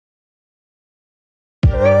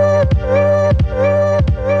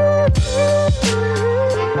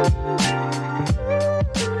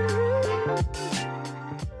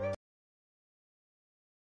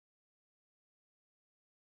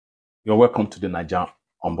You're welcome to the Nigerian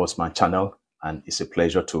Ombudsman channel, and it's a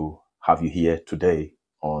pleasure to have you here today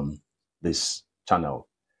on this channel.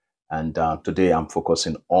 And today I'm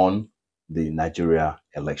focusing on the Nigeria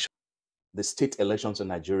election. The state elections in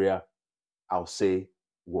Nigeria, I'll say,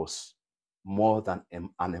 was more than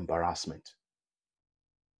an embarrassment.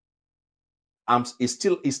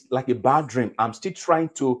 It's like a bad dream. I'm still trying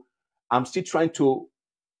to,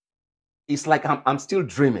 it's like I'm still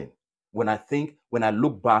dreaming when I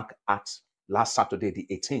look back at last Saturday, the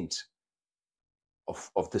 18th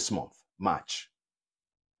of this month, March.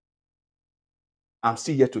 I'm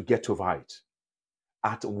still yet to get over it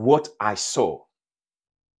at what I saw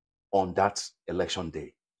on that election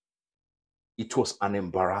day. It was an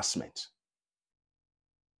embarrassment.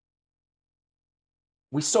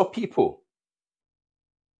 We saw people,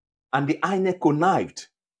 and the INEC connived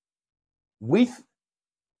with,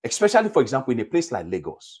 especially, for example, in a place like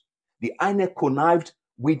Lagos, the INEC connived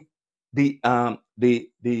with the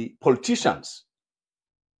politicians.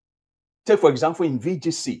 Take, for example, in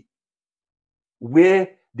VGC, where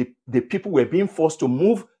the people were being forced to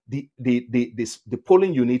move the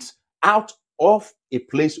polling units out of a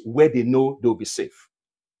place where they know they'll be safe.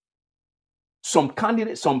 Some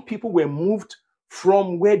people were moved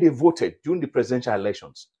from where they voted during the presidential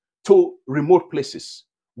elections to remote places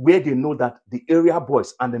where they know that the area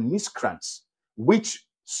boys and the miscreants, which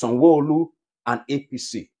Sanwo-Olu and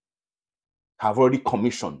APC have already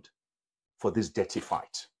commissioned for this dirty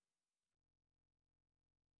fight.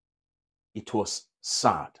 It was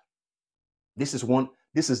sad. This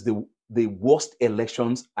is the worst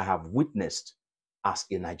elections I have witnessed as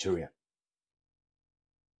a Nigerian.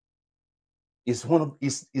 It's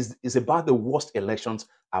about the worst elections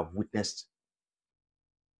I've witnessed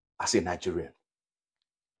as a Nigerian.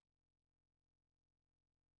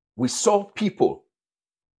 We saw people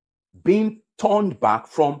being turned back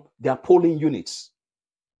from their polling units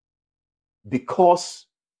because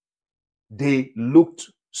they looked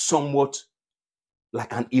somewhat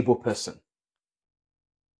like an evil person.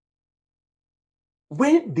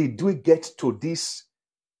 When did we get to this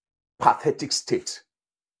pathetic state?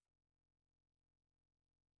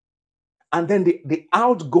 And then the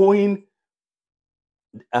outgoing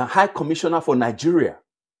High Commissioner for Nigeria,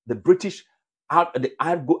 the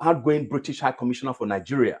outgoing British High Commissioner for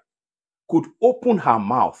Nigeria, could open her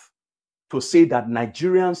mouth to say that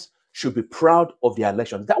Nigerians should be proud of their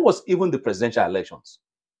elections. That was even the presidential elections.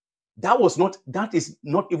 That is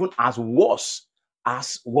not even as worse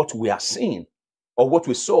as what we are seeing or what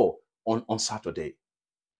we saw on Saturday.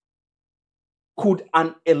 Could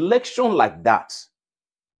an election like that,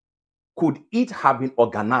 could it have been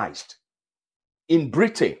organized in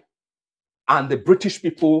Britain and the British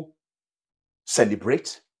people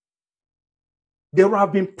celebrate? There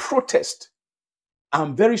have been protests.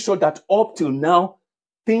 I'm very sure that up till now,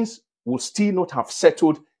 things would still not have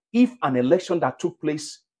settled if an election that took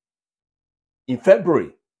place in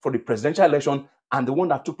February for the presidential election and the one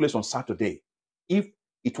that took place on Saturday, if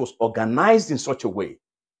it was organized in such a way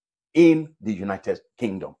in the United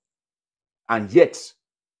Kingdom. And yet,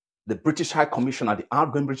 the British High Commissioner, the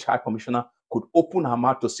outgoing British High Commissioner, could open her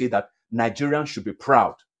mouth to say that Nigerians should be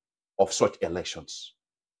proud of such elections.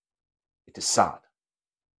 It is sad.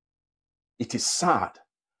 It is sad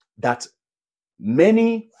that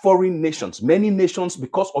many foreign nations,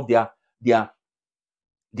 because of their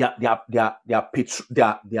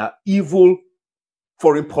evil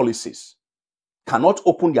foreign policies, cannot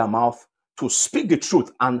open their mouth to speak the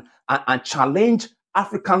truth and challenge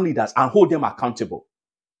African leaders and hold them accountable.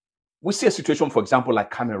 We see a situation, for example,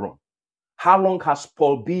 like Cameroon. How long has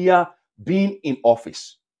Paul Biya been in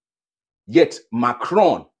office? Yet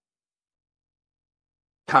Macron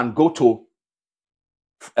can go to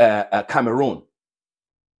Cameroon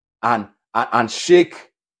and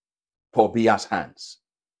shake Paul Biya's hands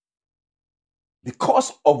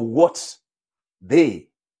because of what they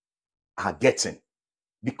are getting,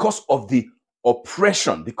 because of the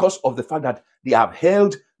oppression, because of the fact that they have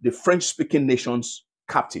held the French-speaking nations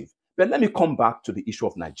captive. But let me come back to the issue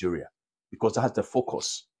of Nigeria, because that's the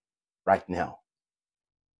focus right now.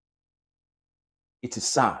 It is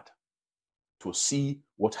sad to see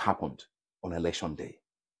what happened on election day.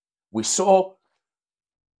 We saw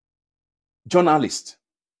journalists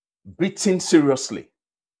beaten seriously.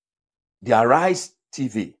 The Arise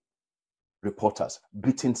TV reporters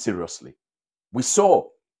beaten seriously. We saw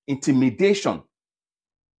intimidation,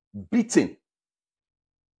 beating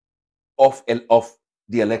of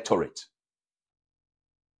the electorate.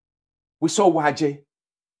 We saw Waje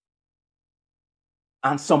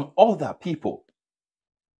and some other people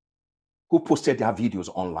who posted their videos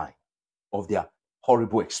online of their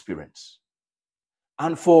horrible experience.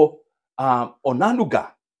 And for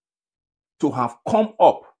Onanuga to have come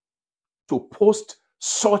up to post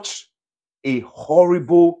such a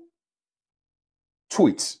horrible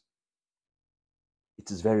tweet, it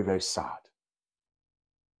is very, very sad.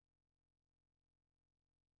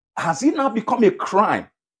 Has it now become a crime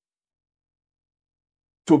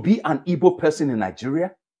to be an Igbo person in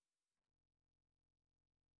Nigeria?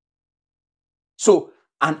 So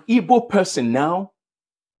an Igbo person now,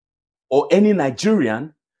 or any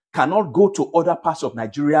Nigerian, cannot go to other parts of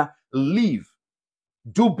Nigeria, live,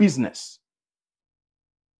 do business,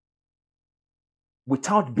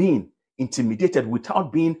 without being intimidated,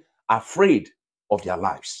 without being afraid of their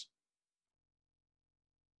lives.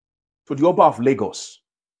 To the Oba of Lagos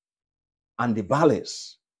and the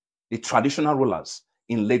Bales, the traditional rulers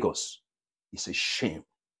in Lagos, it's a shame.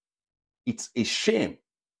 It's a shame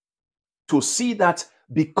to see that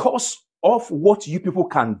because of what you people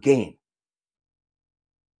can gain,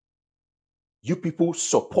 you people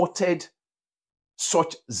supported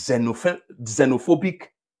such xenophobic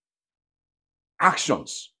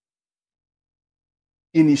actions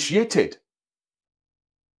initiated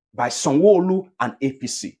by Sanwo-Olu and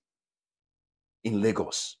APC in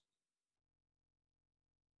Lagos.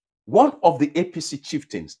 One of the APC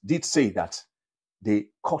chieftains did say that they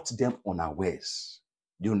caught them unawares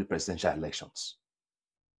during the presidential elections.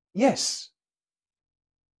 Yes.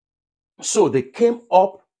 So they came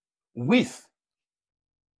up with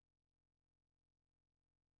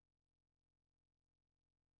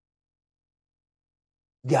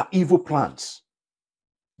their evil plans.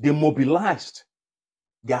 They mobilized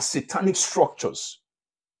their satanic structures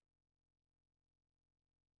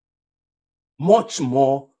much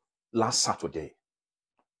more last Saturday.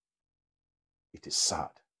 It is sad.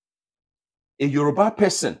 A Yoruba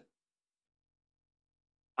person,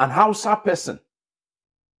 an Hausa person,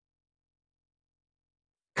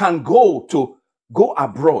 can go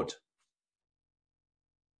abroad,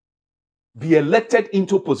 be elected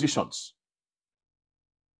into positions,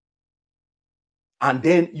 and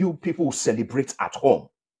then you people celebrate at home.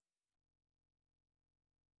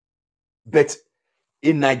 But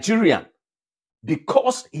a Nigerian,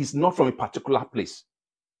 because he's not from a particular place,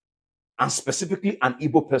 and specifically an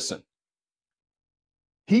Igbo person,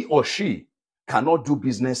 he or she cannot do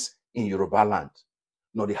business in Yoruba land,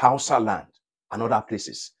 nor the Hausa land, and other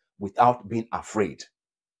places without being afraid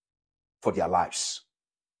for their lives.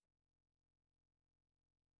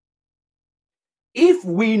 If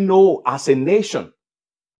we know as a nation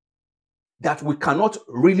that we cannot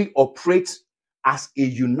really operate as a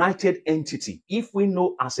united entity, if we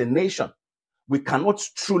know as a nation we cannot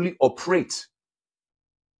truly operate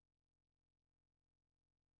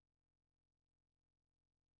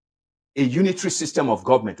a unitary system of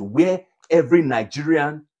government where every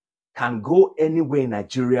Nigerian can go anywhere in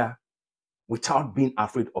Nigeria without being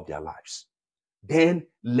afraid of their lives, then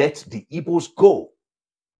let the Igbos go.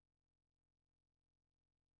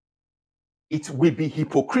 It will be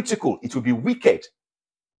hypocritical, it will be wicked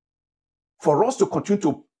for us to continue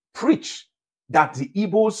to preach that the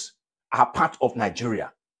Igbos are part of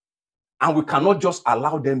Nigeria and we cannot just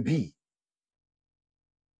allow them be.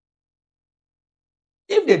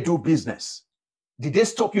 If they do business, did they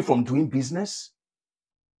stop you from doing business?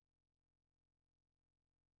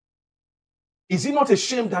 Is it not a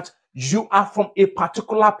shame that you are from a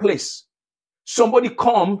particular place? Somebody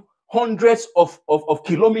come hundreds of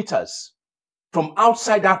kilometers from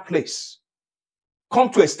outside that place, come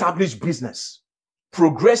to establish business,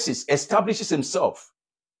 progresses, establishes himself,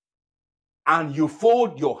 and you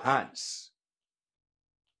fold your hands.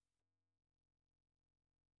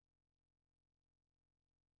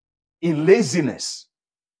 In laziness,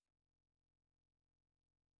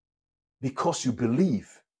 because you believe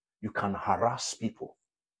you can harass people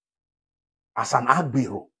as an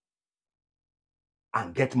agbero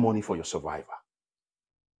and get money for your survivor.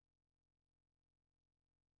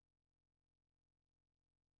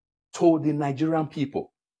 To the Nigerian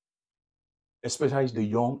people, especially the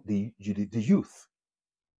young, the youth,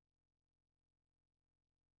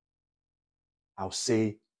 I'll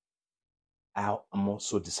say I am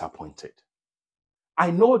also disappointed.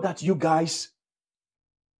 I know that you guys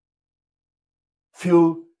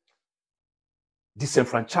feel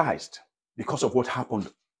disenfranchised because of what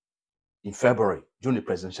happened in February during the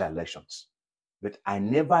presidential elections. But I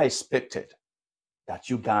never expected that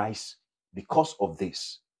you guys, because of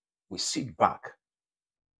this, will sit back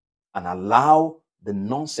and allow the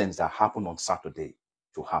nonsense that happened on Saturday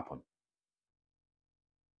to happen.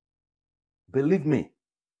 Believe me,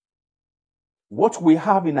 what we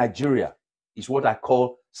have in Nigeria is what I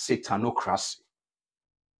call Satanocracy.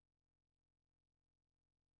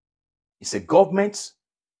 It's a government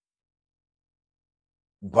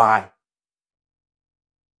by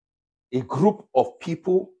a group of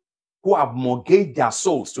people who have mortgaged their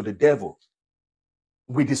souls to the devil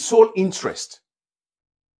with the sole interest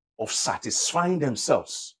of satisfying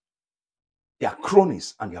themselves, their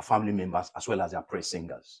cronies and their family members, as well as their praise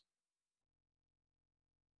singers,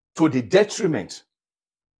 to the detriment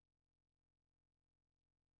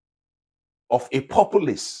of a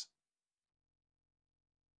populace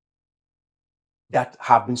that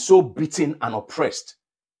have been so beaten and oppressed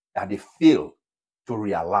that they fail to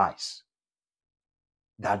realize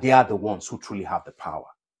that they are the ones who truly have the power.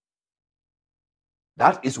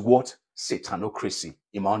 That is what Satanocracy,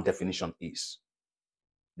 in my own definition, is.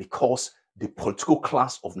 Because the political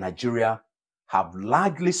class of Nigeria have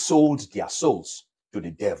largely sold their souls to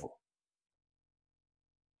the devil.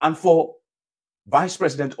 And for Vice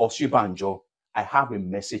President Oshibanjo, I have a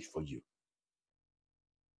message for you.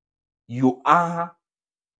 You are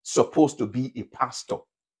supposed to be a pastor.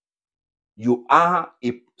 You are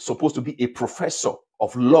supposed to be a professor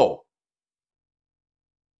of law.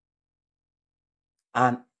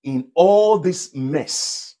 And in all this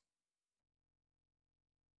mess,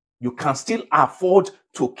 you can still afford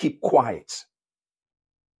to keep quiet.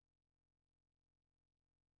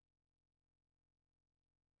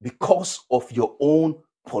 Because of your own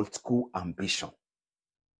political ambition.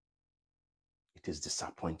 It is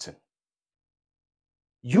disappointing.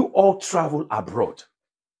 You all travel abroad.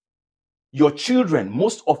 Your children,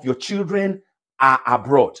 most of your children are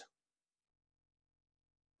abroad,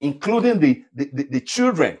 including the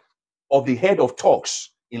children of the head of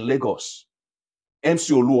talks in Lagos,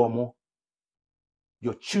 MC Oluomo.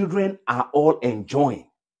 Your children are all enjoying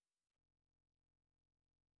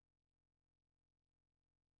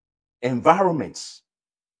environments,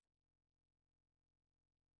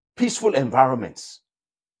 peaceful environments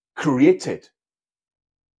created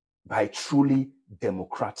by truly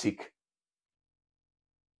democratic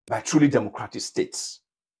states.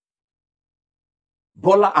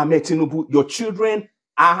 Bola Ahmed Tinubu, your children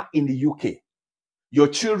are in the UK. Your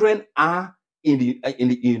children are in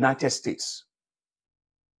the United States.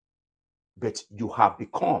 But you have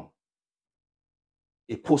become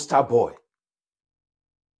a poster boy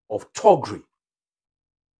of thuggery,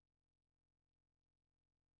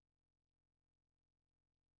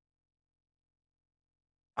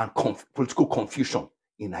 and political confusion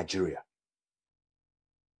in Nigeria.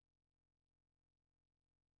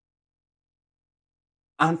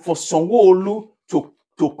 And for Sanwo-Olu to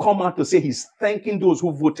come out to say he's thanking those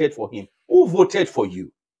who voted for him. Who voted for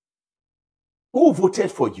you? Who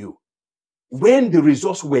voted for you? When the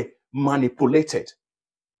results were manipulated.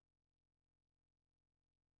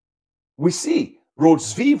 We see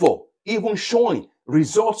Rhodes Vivo even showing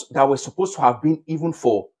results that were supposed to have been even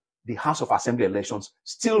for the House of Assembly elections,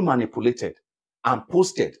 still manipulated and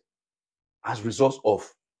posted as results of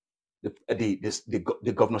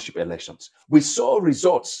the governorship elections. We saw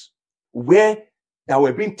results where that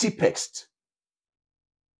were being tipexed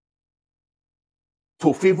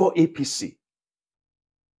to favor APC.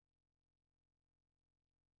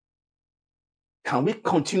 Can we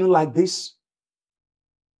continue like this?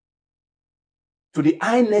 To the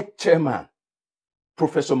INEC chairman,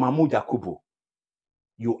 Professor Mahmoud Yakubu,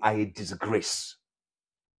 you are a disgrace.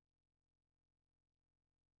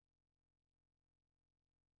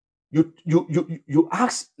 You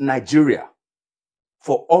asked Nigeria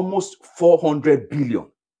for almost 400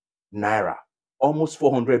 billion naira, almost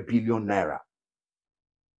 400 billion naira.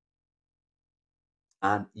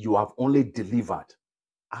 And you have only delivered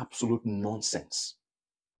absolute nonsense.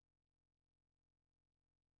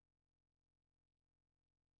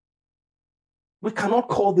 We cannot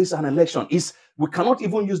call this an election. We cannot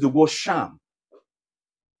even use the word sham.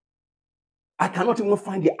 I cannot even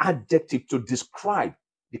find the adjective to describe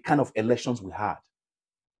the kind of elections we had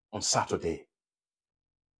on Saturday.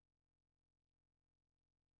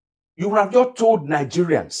 You would have just told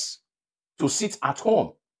Nigerians to sit at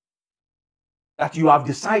home, that you have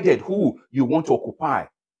decided who you want to occupy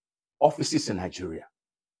offices in Nigeria.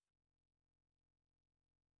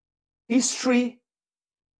 History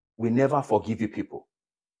will never forgive you people.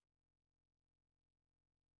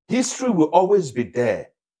 History will always be there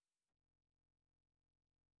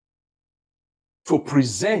to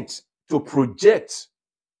present, to project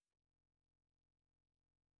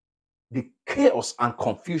the chaos and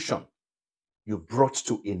confusion you brought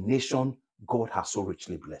to a nation God has so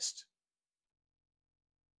richly blessed.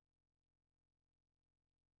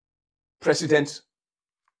 President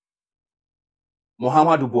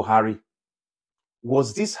Muhammadu Buhari,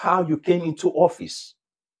 was this how you came into office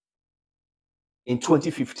in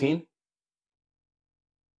 2015?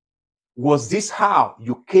 Was this how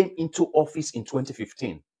you came into office in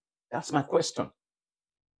 2015? That's my question.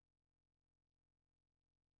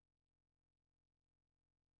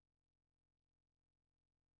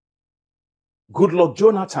 Goodluck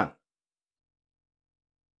Jonathan,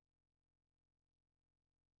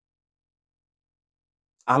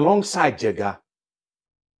 alongside Jega,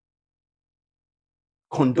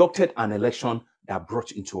 conducted an election that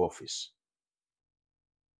brought you into office.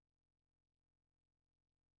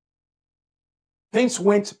 Things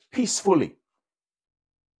went peacefully,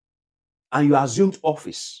 and you assumed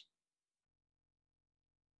office.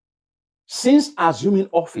 Since assuming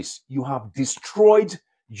office, you have destroyed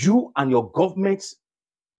you and your government.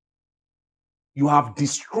 You have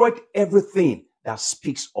destroyed everything that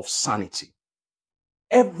speaks of sanity.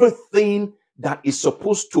 Everything that is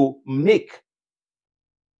supposed to make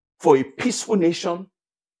for a peaceful nation,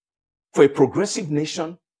 for a progressive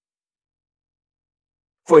nation,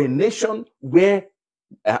 for a nation where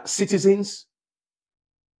citizens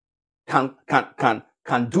can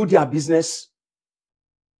do their business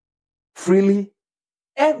freely.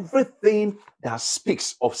 Everything that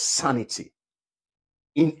speaks of sanity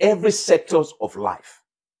in every sectors of life,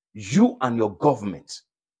 you and your government,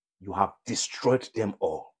 you have destroyed them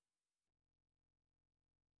all.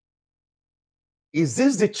 Is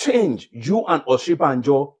this the change you and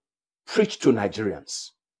Oshibanjo preach to Nigerians?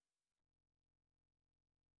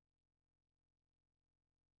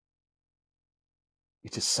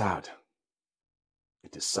 It is sad.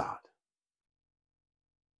 It is sad.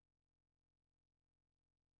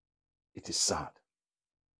 It is sad.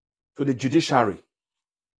 To the judiciary,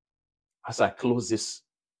 as I close this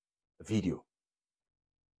video,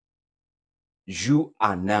 you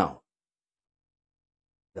are now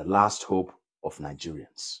the last hope of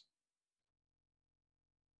Nigerians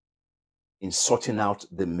in sorting out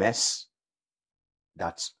the mess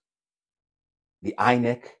that the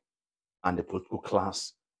INEC and the political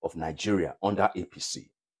class of Nigeria under APC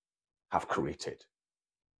have created.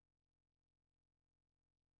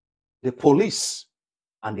 The police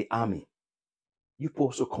and the army, you've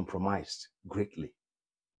also compromised greatly.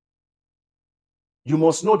 You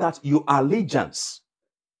must know that your allegiance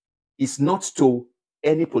is not to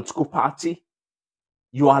any political party.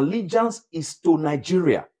 Your allegiance is to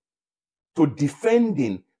Nigeria, to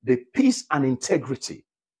defending the peace and integrity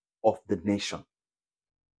of the nation.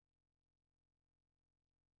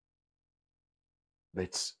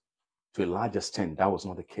 But to a large extent, that was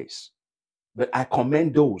not the case. But I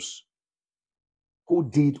commend those who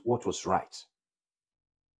did what was right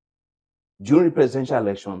during the presidential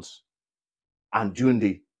elections and during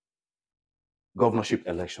the governorship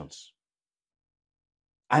elections.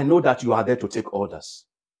 I know that you are there to take orders.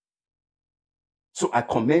 So I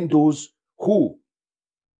commend those who,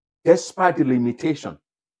 despite the limitation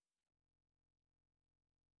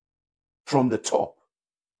from the top,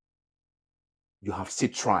 you have still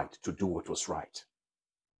tried to do what was right.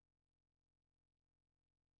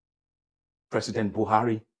 President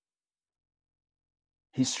Buhari,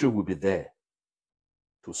 history will be there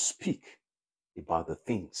to speak about the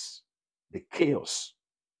things, the chaos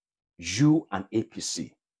you and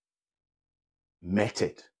APC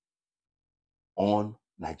meted on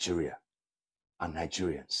Nigeria and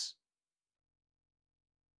Nigerians.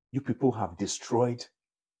 You people have destroyed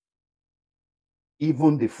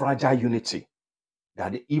even the fragile unity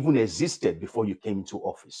that even existed before you came into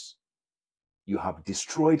office. You have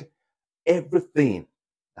destroyed everything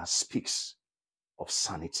that speaks of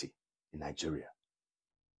sanity in Nigeria.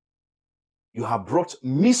 You have brought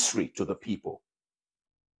misery to the people.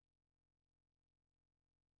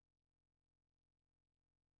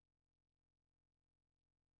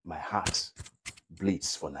 My heart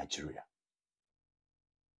bleeds for Nigeria.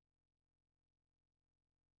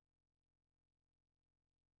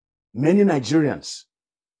 Many Nigerians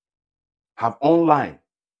have online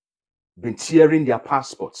been tearing their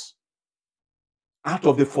passports out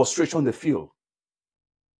of the frustration they feel.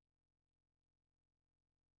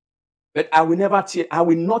 But I will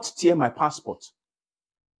not tear my passport,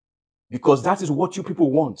 because that is what you people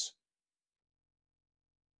want.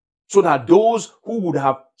 So that those who would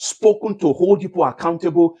have spoken to hold people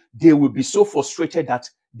accountable, they will be so frustrated that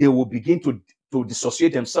they will begin to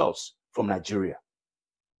dissociate themselves from Nigeria.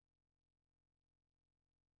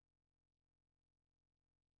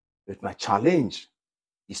 But my challenge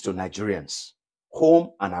is to Nigerians,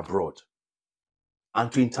 home and abroad, and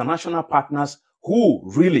to international partners who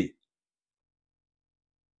really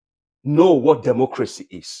know what democracy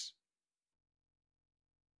is,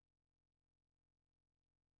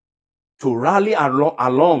 to rally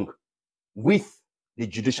along with the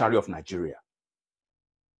judiciary of Nigeria.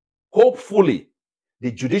 Hopefully,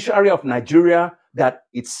 the judiciary of Nigeria that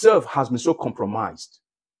itself has been so compromised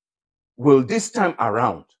will this time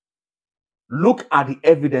around look at the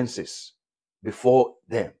evidences before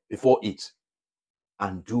it,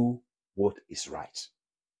 and do what is right.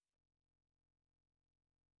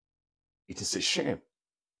 It is a shame.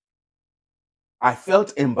 I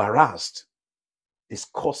felt embarrassed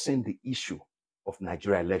discussing the issue of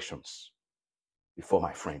Nigeria elections before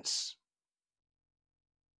my friends,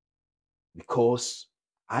 because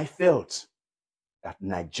I felt that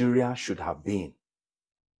Nigeria should have been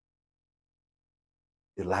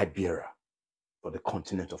the light bearer for the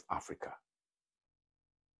continent of Africa.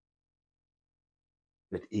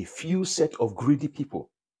 But a few set of greedy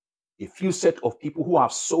people, a few set of people who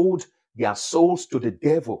have sold their souls to the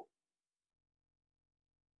devil,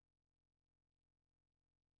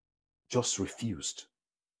 just refused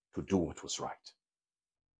to do what was right.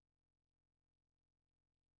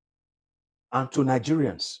 And to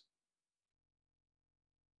Nigerians,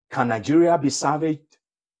 can Nigeria be savaged?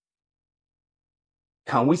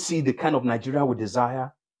 Can we see the kind of Nigeria we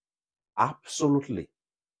desire? Absolutely.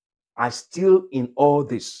 I still, in all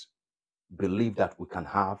this, believe that we can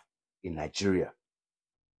have a Nigeria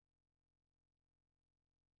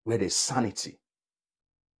where there's sanity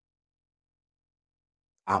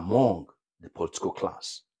among the political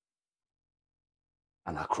class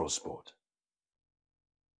and across board.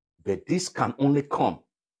 But this can only come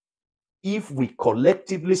if we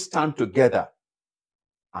collectively stand together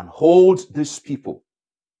and hold these people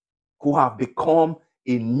who have become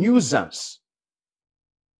a nuisance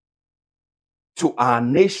to our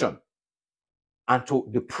nation and to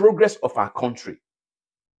the progress of our country,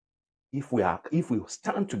 if we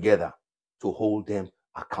stand together to hold them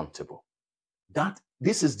accountable.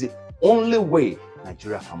 This is the only way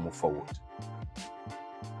Nigeria can move forward.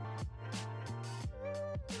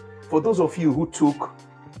 For those of you who took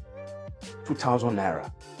 2,000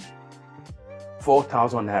 naira,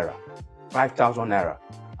 4,000 naira, 5,000 naira,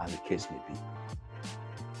 as the case may be,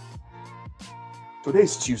 today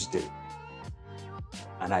is Tuesday,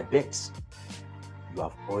 and I bet you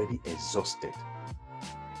have already exhausted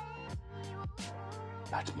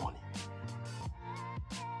that money.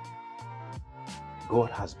 God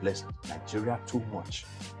has blessed Nigeria too much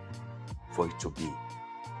for it to be in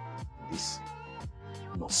this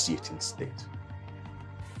nauseating state.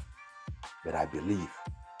 But I believe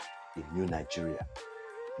a new Nigeria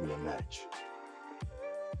will emerge.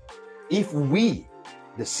 If we,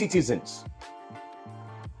 the citizens,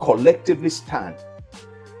 collectively stand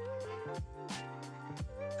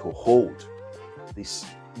to hold this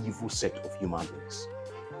evil set of human beings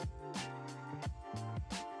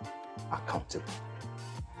accountable.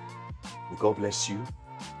 May God bless you.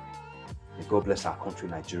 May God bless our country,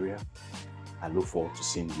 Nigeria. I look forward to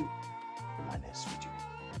seeing you